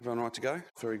Everyone right to go?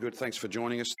 Very good. Thanks for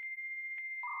joining us.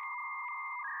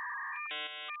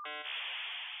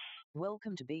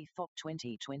 Welcome to BFOP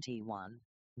 2021,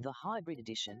 the hybrid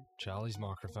edition. Charlie's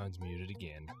microphone's muted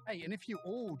again. Hey, and if you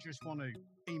all just want to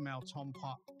email Tom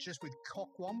Putt just with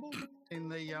cockwomble in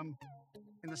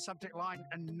the subject line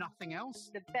and nothing else.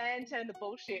 The banter and the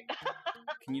bullshit.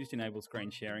 Can you just enable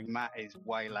screen sharing? Matt is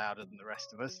way louder than the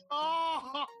rest of us.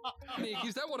 Oh, Nick,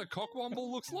 is that what a cockwomble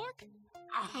looks like?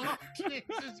 oh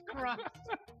Jesus Christ.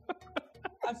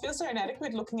 I feel so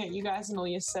inadequate looking at you guys and all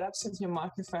your setups with your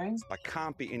microphones. I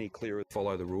can't be any clearer.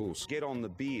 Follow the rules. Get on the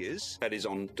beers. That is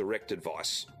on direct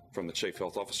advice from the Chief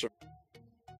Health Officer.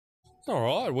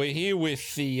 All right, we're here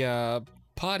with the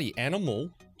party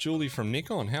animal, Julie from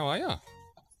Nikon. How are you?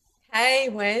 Hey,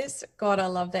 Wes. God, I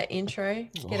love that intro.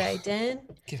 G'day, Dan.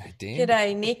 G'day, Dan.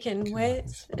 G'day, Nick and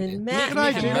Wes and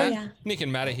Matt. Nick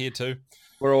and Matt are here too.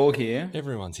 We're all here.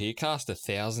 Everyone's here. Cast of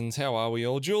thousands. How are we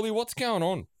all? Julie, what's going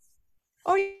on?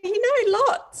 Oh, you know,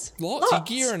 lots. Lots. You're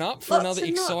gearing up for another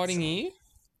exciting year?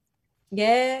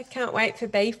 Yeah, can't wait for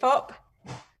BFOP.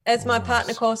 As my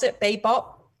partner calls it,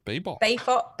 Bebop. Bebop.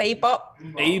 BFOP, Bebop.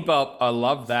 Bebop, I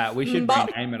love that. We should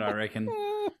rename it, I reckon.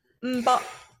 Bop.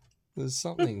 There's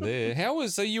something there.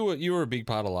 So you were a big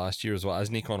part of last year as well,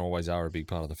 as Nikon always are a big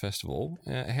part of the festival.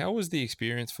 How was the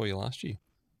experience for you last year?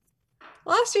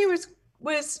 Last year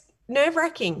was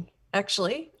nerve-wracking,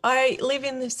 actually. I live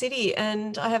in the city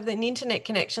and I have an internet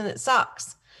connection that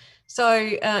sucks.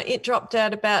 So it dropped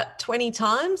out about 20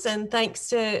 times, and thanks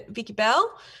to Vicky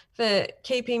Bell for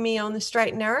keeping me on the straight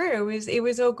and narrow. It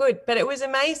was all good, but it was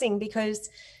amazing because,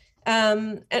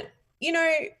 you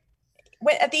know,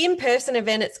 at the in-person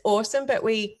event, it's awesome, but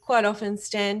we quite often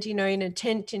stand, you know, in a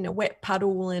tent in a wet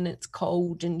puddle and it's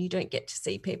cold and you don't get to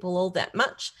see people all that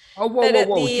much. Oh, whoa,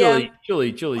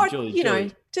 Julie. You know,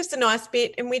 just a nice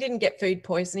bit, and we didn't get food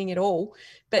poisoning at all.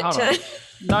 But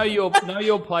know your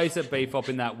place at BFOP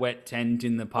in that wet tent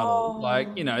in the puddle. Like,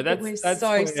 you know, that's so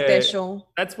where, special.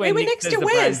 That's where we were Nick next says to the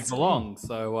Wes. brains belong.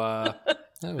 So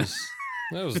That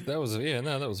was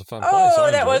a fun place.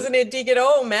 Oh, that wasn't a dig at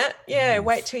all, Matt. Yeah,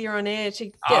 wait till you're on air to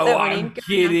get that one in. I'm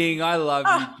kidding. I love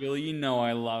you, Julie. You know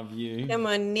I love you. Come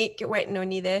on, Nick, waiting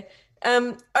on you there.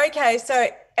 Okay, so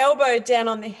elbow down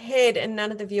on the head, and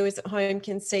none of the viewers at home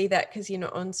can see that because you're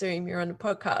not on Zoom, you're on a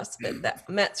podcast, but that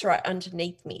Matt's right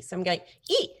underneath me. So I'm going,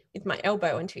 with my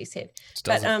elbow onto his head.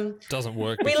 Doesn't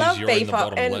work because love you're in the BFOP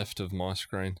bottom left of my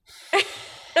screen.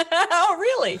 Oh,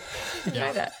 really? I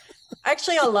know that.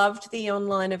 Actually, I loved the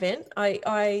online event.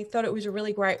 I thought it was a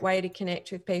really great way to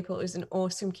connect with people. It was an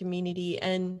awesome community,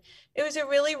 and it was a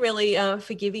really, really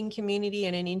forgiving community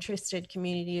and an interested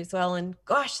community as well. And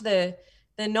gosh, the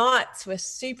nights were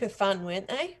super fun, weren't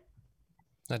they?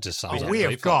 That just sums up. We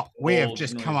have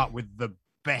just come up with the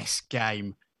best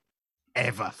game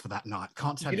ever for that night.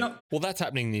 Can't tell you. Well, that's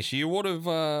happening this year. What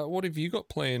have you got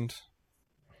planned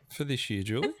for this year,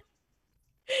 Julie?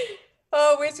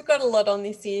 Oh, we've got a lot on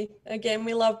this year. Again,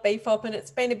 we love BFOP, and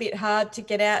it's been a bit hard to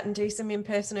get out and do some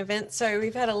in-person events. So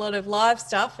we've had a lot of live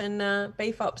stuff, and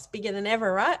BFOP's bigger than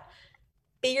ever, right?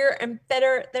 Bigger and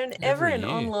better than ever in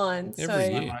online.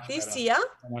 This year,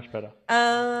 much better.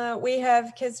 We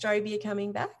have Kesdrobia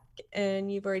coming back, and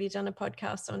you've already done a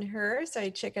podcast on her. So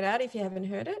check it out if you haven't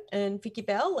heard it. And Vicky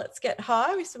Bell, Let's Get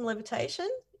High with some levitation.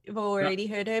 You've already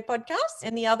heard her podcast.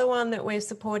 And the other one that we're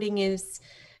supporting is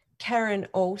Karen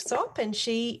Alsop, and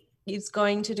she is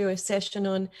going to do a session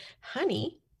on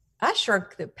Honey, I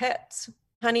Shrunk the Pets.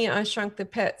 Honey, I Shrunk the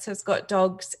Pets has got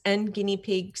dogs and guinea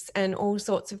pigs and all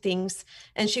sorts of things,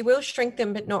 and she will shrink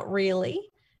them, but not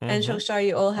really. And she'll show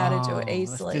you all how to do it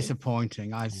easily. That's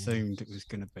disappointing. I assumed it was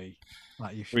going to be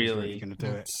like you were going to do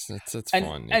it. That's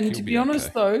fine. Nick. And to be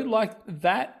honest, though, like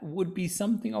that would be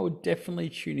something I would definitely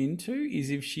tune into. Is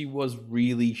if she was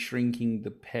really shrinking the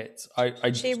pets.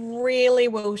 She really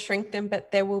will shrink them,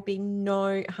 but there will be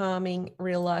no harming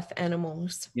real life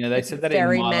animals. You know, they said that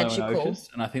very in Milo magical. and Otis,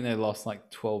 and I think they lost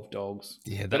like 12 dogs.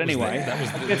 Yeah, but anyway,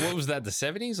 what was that? The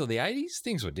 70s or the 80s?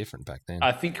 Things were different back then.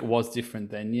 I think it was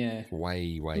different then. Yeah,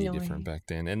 way different back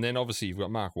then. And then obviously you've got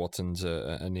Mark Watson's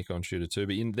a Nikon shooter too,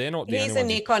 but they're not the only ones. He's a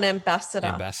Nikon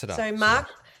ambassador. So Mark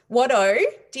Watto,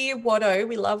 dear Watto,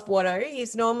 we love Watto.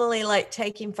 He's normally like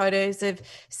taking photos of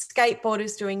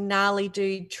skateboarders doing gnarly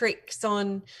dude tricks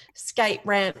on skate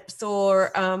ramps,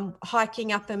 or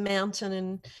hiking up a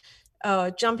mountain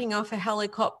and jumping off a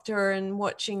helicopter and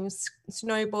watching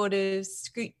snowboarders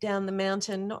scoot down the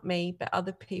mountain. Not me, but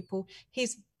other people.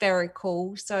 He's very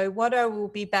cool. So Watto will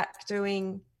be back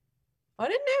doing I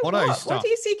don't know Auto what. stuff. What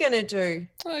is he going to do?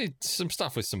 Hey, some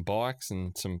stuff with some bikes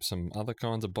and some other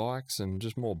kinds of bikes and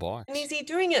just more bikes. And is he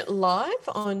doing it live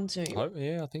on Zoom? Oh,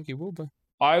 yeah, I think he will be.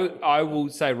 I will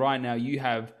say right now, you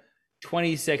have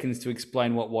 20 seconds to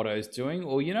explain what Watto's doing,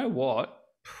 or you know what?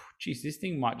 Geez, this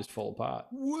thing might just fall apart.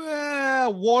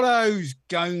 Well, Watto's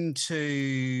going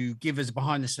to give us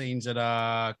behind the scenes at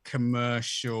a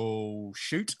commercial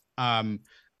shoot.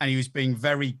 And he was being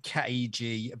very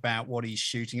cagey about what he's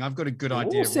shooting. I've got a good idea.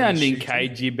 All of what sounding he's shooting.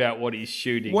 cagey about what he's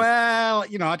shooting. Well,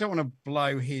 you know, I don't want to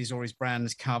blow his or his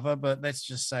brand's cover, but let's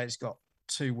just say it's got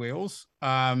 2 wheels.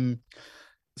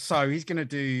 So he's going to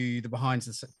do the behind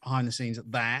the scenes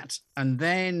at that, and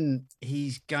then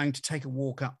he's going to take a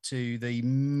walk up to the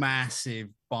massive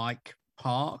bike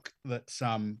park that's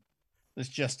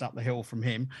just up the hill from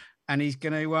him, and he's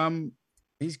going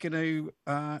to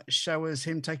show us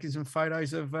him taking some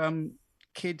photos of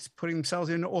kids putting themselves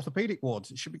in orthopedic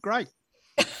wards. It should be great.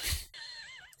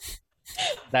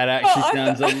 That actually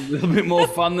sounds a little bit more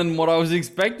fun than what I was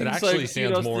expecting. It actually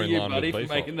so sounds more in line with buddy, for BFOP.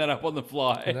 making that up on the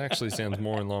fly. It actually sounds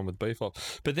more in line with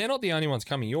BFOP. But they're not the only ones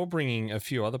coming. You're bringing a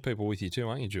few other people with you too,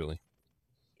 aren't you, Julie?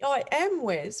 I am,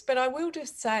 Wes, but I will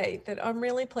just say that I'm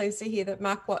really pleased to hear that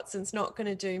Mark Watson's not going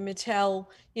to do Mattel,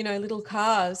 little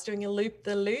cars doing a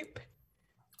loop-the-loop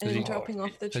and dropping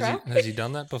off the track. Has he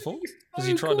done that before? Has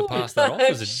he tried to pass that off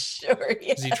as a Sure,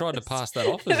 Has he tried to pass that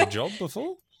off as a job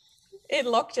before? In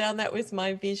lockdown, that was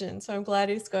my vision. So I'm glad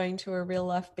he's going to a real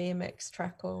life BMX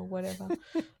track or whatever.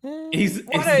 He's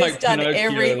Watto's like done Pinocchio,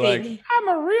 everything. like, I'm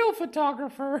a real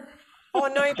photographer. Oh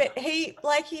no, but he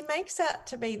makes out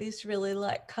to be this really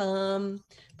calm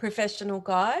professional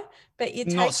guy. But you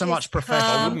take Not so much his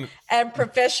professional. calm and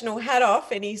professional hat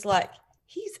off, and he's out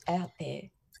there.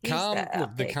 Calm.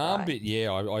 Look, the calm guy. bit,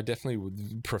 yeah, I definitely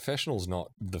would. Professional's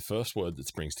not the first word that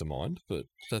springs to mind, but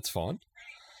that's fine.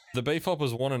 The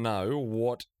BFOPers want to know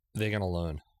what they're going to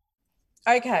learn.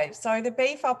 Okay, so the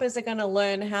BFOPers are going to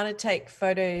learn how to take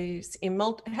photos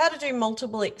how to do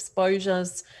multiple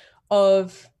exposures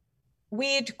of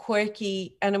weird,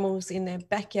 quirky animals in their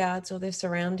backyards or their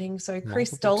surroundings. So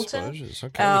Chris Multiple Dalton, exposures.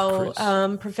 Okay, our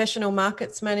Chris. professional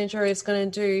markets manager, is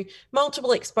going to do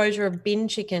multiple exposure of bin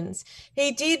chickens.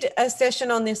 He did a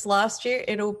session on this last year.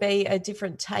 It'll be a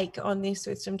different take on this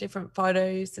with some different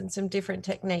photos and some different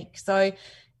techniques. So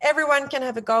everyone can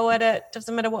have a go at it.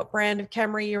 Doesn't matter what brand of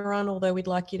camera you're on, although we'd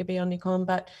like you to be on Nikon,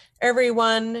 but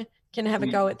everyone can have a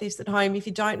go at this at home. If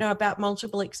you don't know about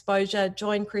multiple exposure,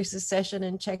 join Chris's session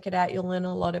and check it out. You'll learn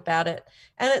a lot about it.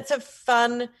 And it's a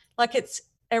fun, it's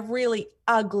a really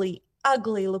ugly,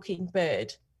 ugly looking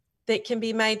bird that can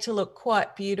be made to look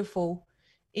quite beautiful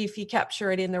if you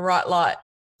capture it in the right light.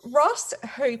 Ross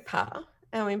Hooper,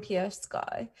 our MPS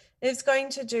guy, is going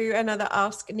to do another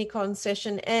Ask Nikon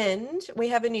session, and we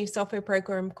have a new software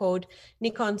program called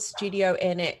Nikon Studio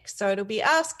NX. So it'll be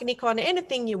Ask Nikon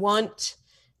anything you want,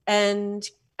 and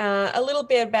a little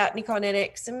bit about Nikon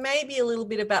NX and maybe a little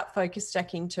bit about focus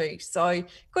stacking too. So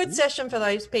good session for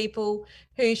those people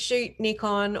who shoot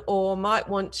Nikon or might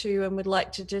want to and would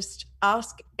like to just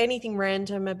ask anything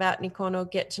random about Nikon or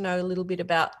get to know a little bit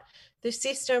about the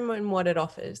system and what it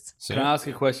offers. Can I ask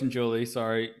a question, Julie?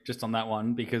 Sorry, just on that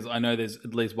one, because I know there's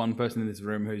at least one person in this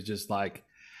room who's just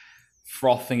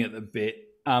frothing at the bit.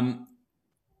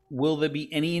 Will there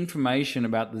be any information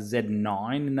about the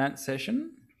Z9 in that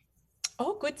session?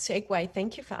 Oh, good segue.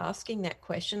 Thank you for asking that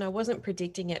question. I wasn't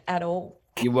predicting it at all.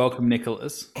 You're welcome,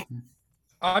 Nicholas.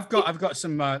 I've got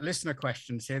some listener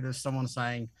questions here. There's someone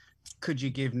saying, could you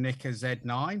give Nick a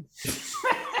Z9?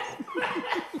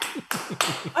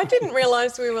 I didn't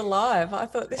realize we were live. I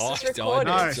thought this was recorded.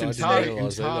 No, it's I didn't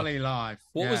realise entirely live.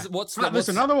 What's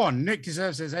another one. Nick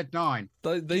deserves a Z9.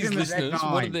 These Give him a listeners,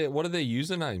 Z9. what are their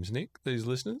usernames, Nick? These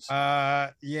listeners?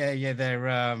 They're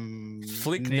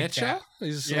Flick Nick Netcher out.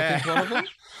 is I think one of them.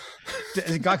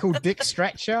 There's a guy called Dick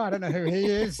Stretcher. I don't know who he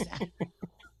is. Oh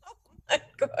my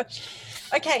gosh.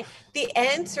 Okay, the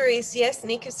answer is yes,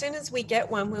 Nick. As soon as we get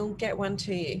one, we'll get one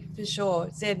to you for sure.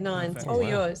 Z9, it's all Wow.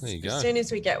 yours. There you go. As soon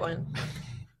as we get one.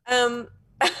 So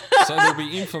there'll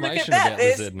be information Look at that. about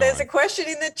There's, the Z9. there's a question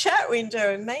in the chat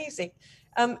window. Amazing.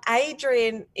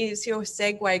 Adrian is your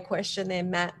segue question there,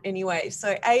 Matt. Anyway,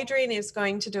 so Adrian is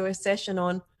going to do a session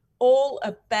on all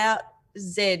about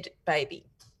Z baby.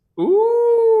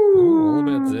 All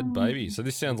about Z baby. So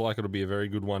this sounds like it'll be a very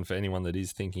good one for anyone that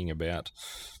is thinking about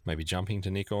maybe jumping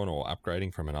to Nikon or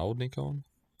upgrading from an old Nikon.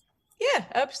 Yeah,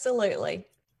 absolutely.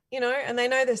 And they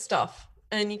know their stuff,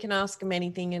 and you can ask them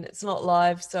anything, and it's not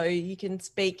live, so you can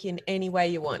speak in any way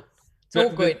you want. It's all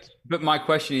good. But my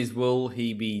question is, will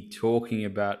he be talking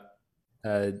about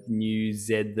a new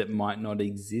Z that might not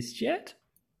exist yet.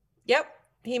 Yep,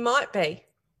 he might be.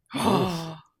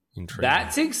 Intriguing.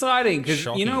 That's exciting because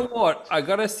Shocking. you know what? I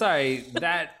gotta say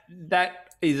that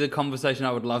is a conversation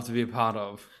I would love to be a part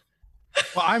of.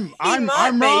 But I'm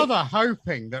might be. rather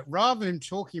hoping that rather than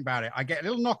talking about it, I get a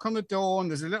little knock on the door and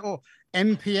there's a little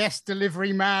MPS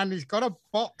delivery man. He's got a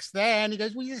box there and he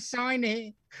goes, "Will you sign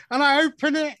it?" And I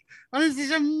open it and there's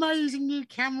this amazing new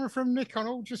camera from Nikon,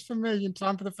 all just for me in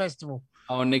time for the festival.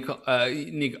 Oh, Nick,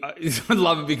 I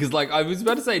love it because like I was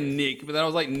about to say Nick, but then I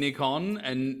was like Nikon,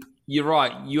 and you're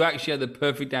right. You actually are the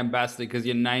perfect ambassador because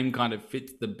your name kind of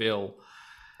fits the bill.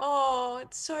 Oh,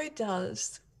 it so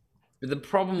does. But the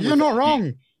problem You're not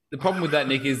wrong. The problem with that,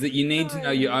 Nick, is that you need to know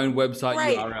your own website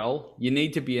Great. URL. You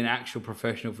need to be an actual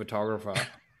professional photographer.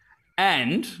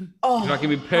 And Oh, if I can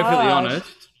be perfectly harsh.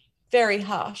 honest, Very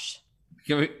harsh.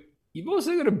 you've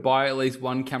also got to buy at least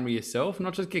one camera yourself,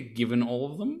 not just get given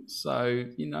all of them. So,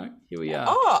 here we are.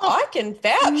 Oh, I can vouch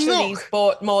that Look. he's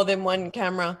bought more than one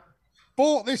camera.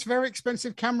 Bought this very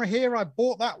expensive camera here. I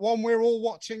bought that one we're all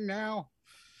watching now.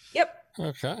 Yep,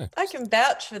 Okay. I can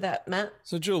vouch for that, Matt.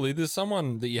 So, Julie, there's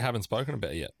someone that you haven't spoken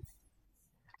about yet.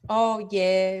 Oh,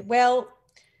 yeah. Well,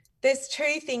 there's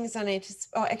two things I need to,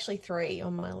 actually three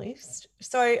on my list.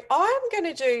 So I'm going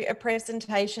to do a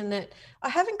presentation that I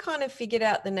haven't kind of figured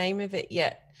out the name of it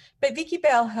yet, but Vicky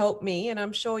Bell helped me, and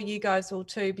I'm sure you guys will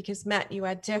too, because Matt, you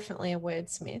are definitely a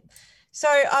wordsmith. So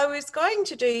I was going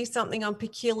to do something on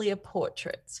peculiar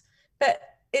portraits, but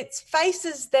it's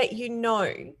faces that you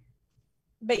know,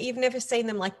 but you've never seen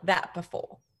them like that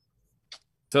before.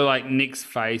 So like Nick's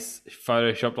face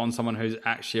photoshopped on someone who's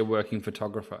actually a working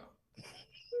photographer.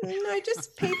 No,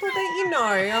 just people that you know.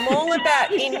 I'm all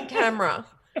about in camera.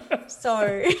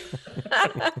 So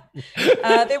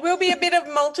there will be a bit of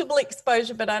multiple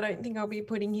exposure, but I don't think I'll be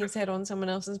putting his head on someone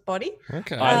else's body.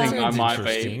 Okay. I think I Sounds might be.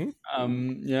 interesting.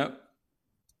 Yeah.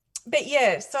 But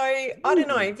yeah, so I don't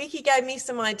know. Vicky gave me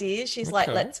some ideas. She's like,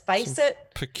 Okay. let's face Some it,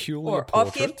 Peculiar or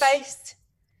off your portraits. face.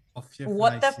 Off your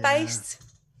What the yeah. face?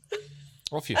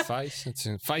 Off your face. It's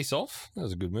in Face Off. That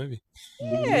was a good movie.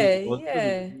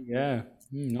 Yeah.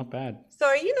 Not bad.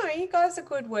 So, you guys are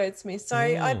good wordsmiths. So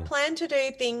I plan to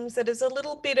do things that is a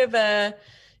little bit of a,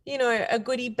 a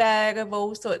goodie bag of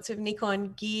all sorts of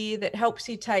Nikon gear that helps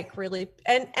you take really,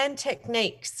 and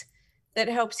techniques that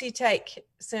helps you take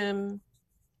some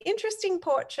interesting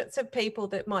portraits of people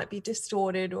that might be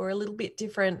distorted or a little bit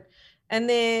different. And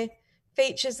they're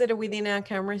features that are within our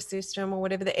camera system or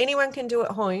whatever that anyone can do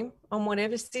at home on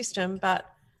whatever system, but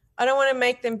I don't want to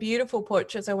make them beautiful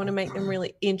portraits. I want to make them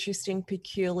really interesting,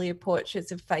 peculiar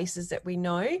portraits of faces that we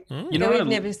know that we've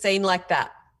never seen like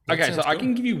that. Okay, so I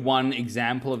can give you one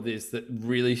example of this that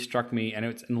really struck me, and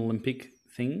it's an Olympic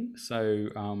thing. So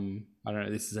I don't know,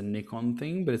 this is a Nikon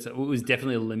thing, but it was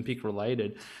definitely Olympic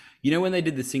related. You know when they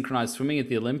did the synchronized swimming at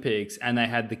the Olympics and they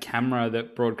had the camera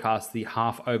that broadcast the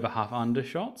half over, half under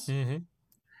shots? Mm-hmm.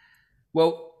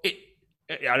 Well,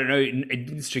 I don't know, it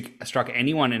didn't struck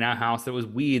anyone in our house that was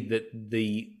weird that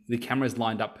the cameras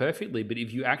lined up perfectly. But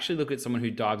if you actually look at someone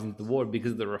who dives into the water,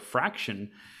 because of the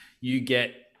refraction, you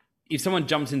get, if someone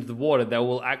jumps into the water, they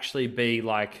will actually be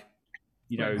like,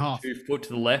 2 foot to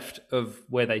the left of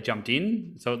where they jumped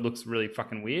in. So it looks really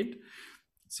fucking weird.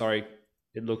 Sorry,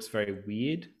 it looks very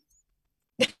weird.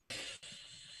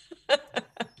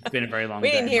 It's been a very long day.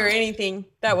 We didn't hear anything.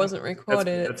 That wasn't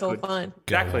recorded. That's it's all good. fine.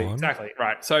 Exactly.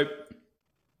 Right. So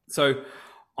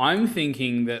I'm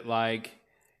thinking that like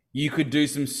you could do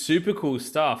some super cool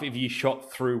stuff if you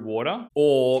shot through water,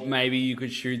 or maybe you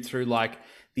could shoot through like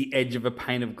the edge of a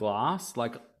pane of glass.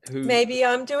 Like who? Maybe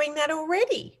I'm doing that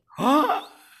already.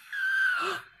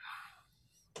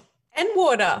 And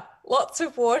water. Lots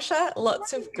of water,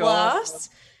 lots of glass.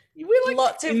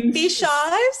 Lots of fish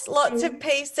eyes, lots of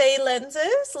PC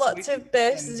lenses, lots of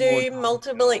burst zoom,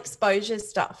 multiple exposure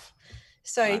stuff.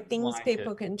 So things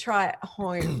people can try at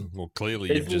home. Well,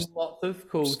 clearly you've just lots of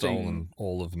cool stolen things.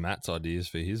 all of Matt's ideas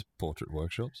for his portrait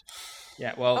workshops.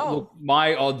 Yeah, well, look,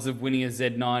 my odds of winning a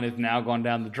Z9 have now gone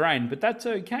down the drain, but that's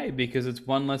okay because it's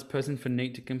one less person for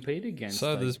Neat to compete against.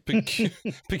 So there's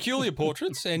peculiar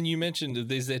portraits, and you mentioned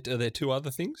are there two other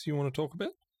things you want to talk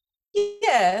about?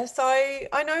 Yeah, so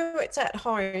I know it's at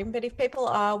home, but if people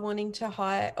are wanting to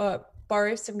hire or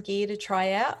borrow some gear to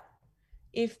try out,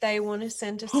 if they want to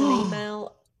send us an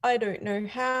email, I don't know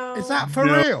how. Is that for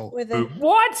real?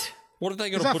 What? What have they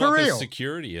got Is to that put for up real? as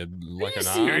security? Like an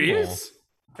serious?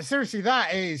 Seriously,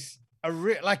 that is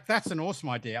that's an awesome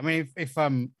idea. I mean, if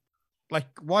Like,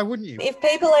 why wouldn't you? If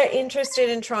people are interested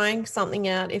in trying something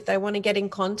out, if they want to get in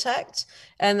contact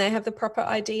and they have the proper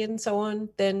ID and so on,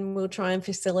 then we'll try and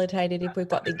facilitate it if we've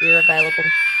got the gear available.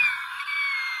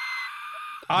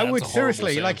 I That's would a horrible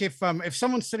seriously, sound. like, if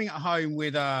someone's sitting at home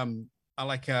with an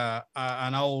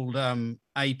old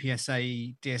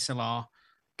APS-A DSLR,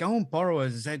 go and borrow a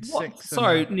Z6. What?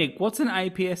 Sorry, Nick, what's an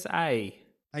APS-A?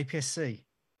 APS-C.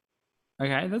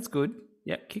 Okay, that's good.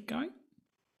 Yep, keep going.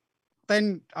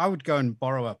 Then I would go and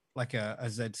borrow a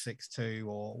Z6 II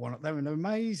or one of them. They're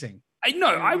amazing. I know,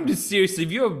 I'm just seriously,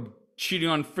 if you're shooting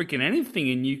on freaking anything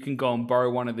and you can go and borrow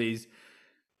one of these,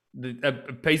 a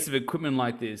piece of equipment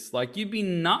like this, like, you'd be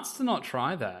nuts to not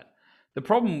try that. The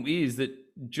problem is that,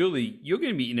 Julie, you're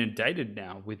going to be inundated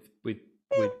now with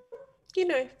You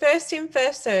know, first in,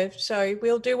 first served. So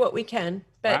we'll do what we can,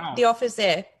 but Wow. the offer's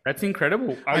there. That's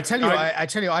incredible. I tell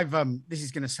you, I've this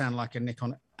is going to sound like a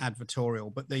Nikon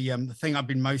advertorial, but the thing I've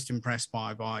been most impressed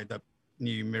by the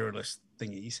new mirrorless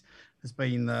thingies has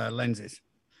been the lenses.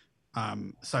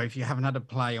 So if you haven't had a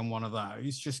play on one of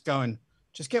those, just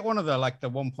get one of the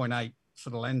 1.8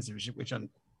 sort of lenses, which are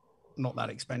not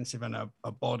that expensive, and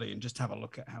a body, and just have a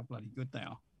look at how bloody good they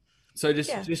are. So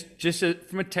just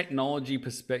from a technology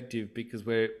perspective, because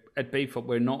we're at BFOP,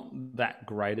 we're not that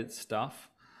great at stuff.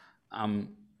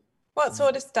 What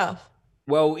sort of stuff?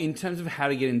 Well, in terms of how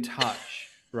to get in touch,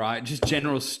 right? Just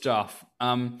general stuff.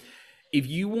 If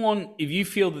you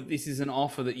feel that this is an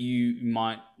offer that you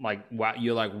might like,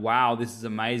 wow, this is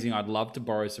amazing, I'd love to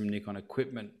borrow some Nikon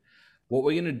equipment. What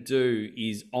we're going to do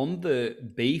is on the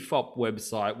BFOP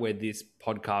website where this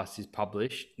podcast is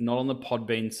published, not on the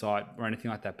Podbean site or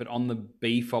anything like that, but on the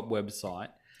BFOP website,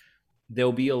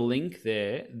 there'll be a link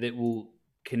there that will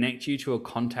connect you to a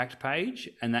contact page,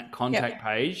 and that contact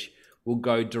page will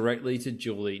go directly to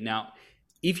Julie. Now,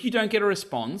 if you don't get a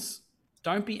response,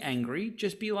 don't be angry.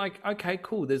 Just be like, okay,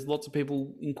 cool. There's lots of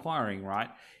people inquiring, right?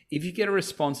 If you get a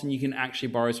response and you can actually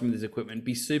borrow some of this equipment,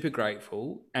 be super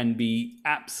grateful and be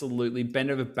absolutely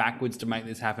bend over backwards to make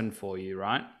this happen for you,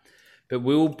 right? But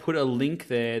we'll put a link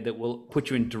there that will put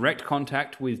you in direct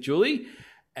contact with Julie.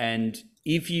 And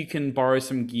if you can borrow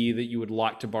some gear that you would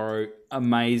like to borrow,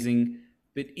 amazing.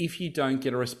 But if you don't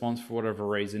get a response for whatever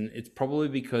reason, it's probably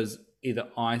because either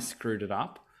I screwed it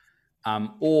up,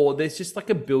 or there's just like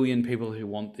a billion people who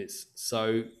want this.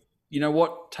 So you know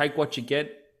what? Take what you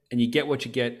get, and you get what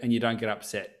you get, and you don't get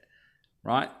upset,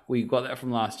 right? We got that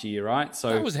from last year, right? So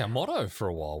That was our motto for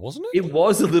a while, wasn't it? it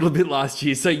was a little bit last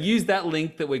year. So use that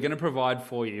link that we're going to provide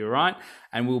for you, right?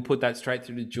 And we'll put that straight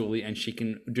through to Julie, and she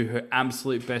can do her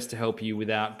absolute best to help you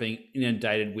without being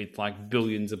inundated with like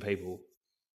billions of people.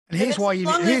 And here's why you.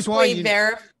 As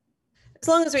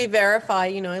long as we verify,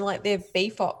 you know, like they're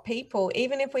BFOP people,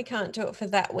 even if we can't do it for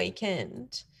that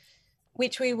weekend,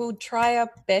 which we will try our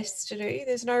best to do.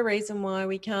 There's no reason why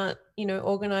we can't, you know,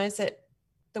 organise it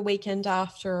the weekend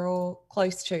after or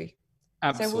close to.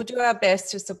 Absolutely. So we'll do our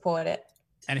best to support it.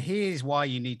 And here's why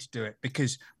you need to do it,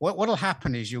 because what'll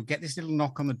happen is you'll get this little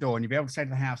knock on the door, and you'll be able to say to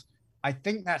the house, I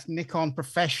think that's Nikon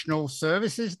Professional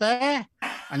Services there.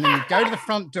 And then you go to the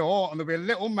front door, and there'll be a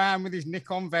little man with his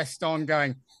Nikon vest on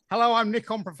going, hello, I'm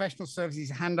Nikon Professional Services.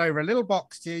 Hand over a little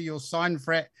box to you. You'll sign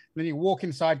for it. And then you walk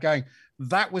inside going,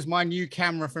 that was my new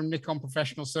camera from Nikon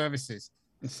Professional Services,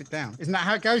 and sit down. Isn't that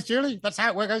how it goes, Julie? That's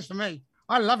how it goes for me.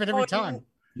 I love it every time.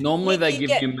 Normally Nick, they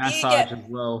give you massage as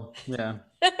well. Yeah.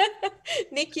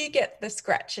 Nick, you get the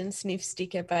scratch and sniff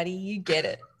sticker, buddy. You get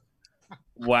it.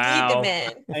 Wow. You're the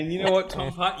man. And you know what,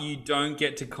 Tom Hart? You don't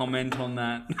get to comment on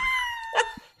that.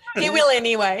 He will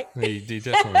anyway. He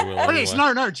definitely will. Please,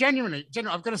 Anyway. no, genuinely.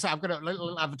 I've got to say, I've got a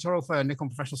little advertorial for Nikon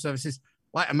Professional Services.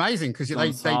 Like, amazing, because they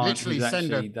literally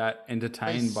send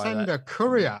a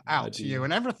courier out to you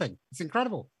and everything. It's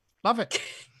incredible. Love it.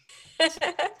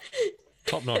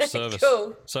 Top-notch service.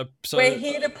 Cool. So We're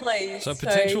here to please. So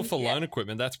potential for loan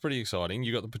equipment, that's pretty exciting.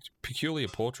 You got the peculiar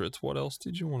portraits. What else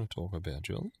did you want to talk about,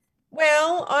 Julie?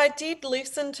 Well, I did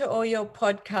listen to all your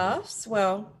podcasts.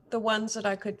 Well, the ones that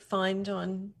I could find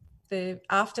on the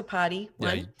after party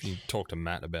one. Yeah, you talked to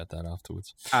Matt about that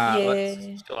afterwards.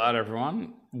 Let's chill out,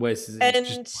 everyone.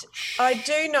 And I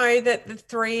do know that the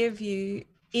three of you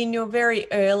in your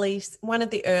very early, one of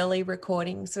the early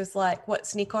recordings was like,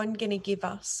 what's Nikon going to give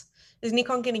us? Is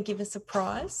Nikon going to give us a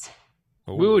prize?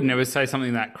 Ooh. We would never say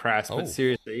something that crass, but Oh.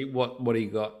 seriously, what do you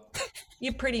got?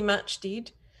 You pretty much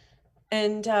did.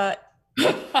 And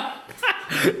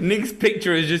Nick's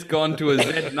picture has just gone to a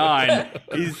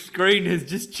Z9. His screen has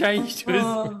just changed to his...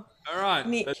 Oh, All right,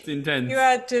 Nick, that's intense. you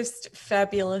are just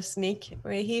fabulous, Nick.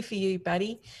 We're here for you,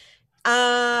 buddy.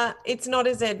 It's not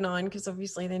a Z9 because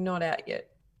obviously they're not out yet.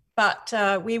 but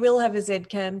we will have a Z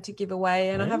cam to give away,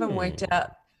 and I haven't worked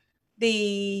out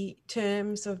the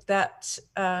terms of that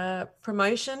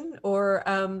promotion or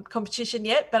competition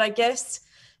yet, but I guess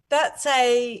that's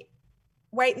a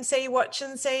wait and see, watch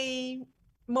and see,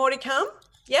 more to come.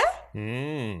 Yeah.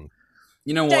 You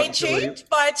know Stay what, Julie? tuned.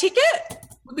 Buy a ticket.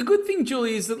 The good thing,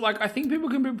 Julie, is that I think people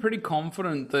can be pretty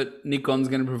confident that Nikon's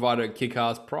going to provide a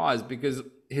kick-ass prize, because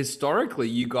historically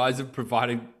you guys have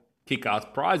provided kick-ass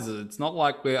prizes. It's not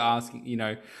like we're asking,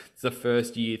 it's a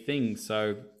first year thing.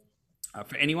 So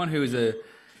for anyone who is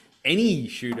any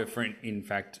shooter, in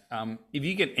fact, if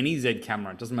you get any Z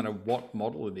camera, it doesn't matter what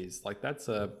model it is, that's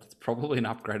probably an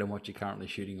upgrade on what you're currently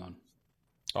shooting on.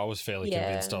 I was fairly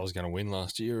convinced I was going to win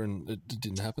last year, and it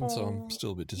didn't happen, so I'm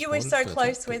still a bit disappointed. You were so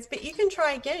close, Wes, but you can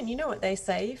try again. You know what they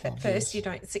say, if at first you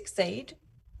don't succeed.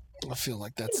 I feel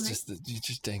like that's you're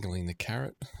just dangling the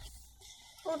carrot.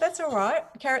 Well, that's all right.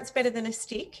 Carrot's better than a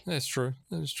stick. That's true.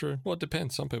 That is true. Well, it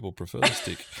depends. Some people prefer the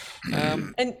stick.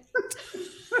 And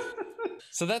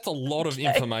so that's a lot of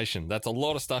information. That's a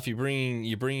lot of stuff. You're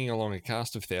bringing along a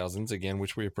cast of thousands again,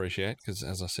 which we appreciate, because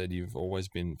as I said, you've always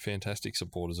been fantastic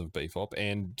supporters of BFOP.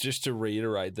 And just to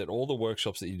reiterate that all the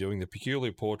workshops that you're doing, the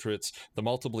peculiar portraits, the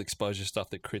multiple exposure stuff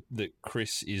that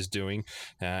Chris is doing,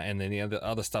 and then the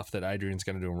other stuff that Adrian's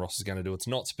going to do and Ross is going to do, it's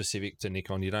not specific to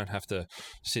Nikon. You don't have to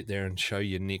sit there and show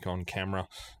your Nikon camera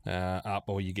up,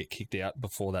 or you get kicked out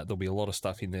before that. There'll be a lot of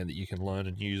stuff in there that you can learn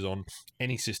and use on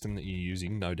any system that you're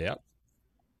using, no doubt.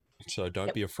 So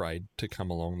don't be afraid to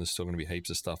come along. There's still going to be heaps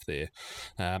of stuff there.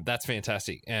 That's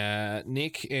fantastic.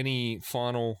 Nick, any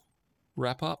final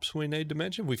wrap-ups we need to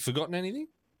mention? We've forgotten anything?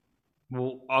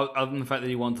 Well, other than the fact that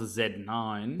he wants a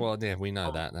Z9. Well, yeah, we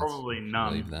know that. Probably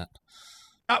none. Leave that.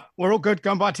 We're all good. Go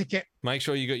and buy a ticket. Make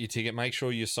sure you got your ticket. Make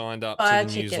sure you signed up to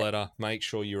the newsletter. Make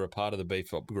sure you're a part of the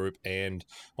BFOP group and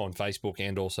on Facebook,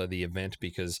 and also the event,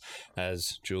 because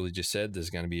as Julie just said, there's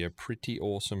going to be a pretty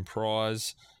awesome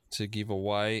prize to give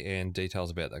away, and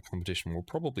details about that competition will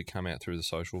probably come out through the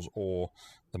socials or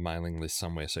the mailing list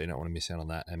somewhere, so you don't want to miss out on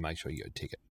that, and make sure you get a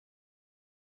ticket.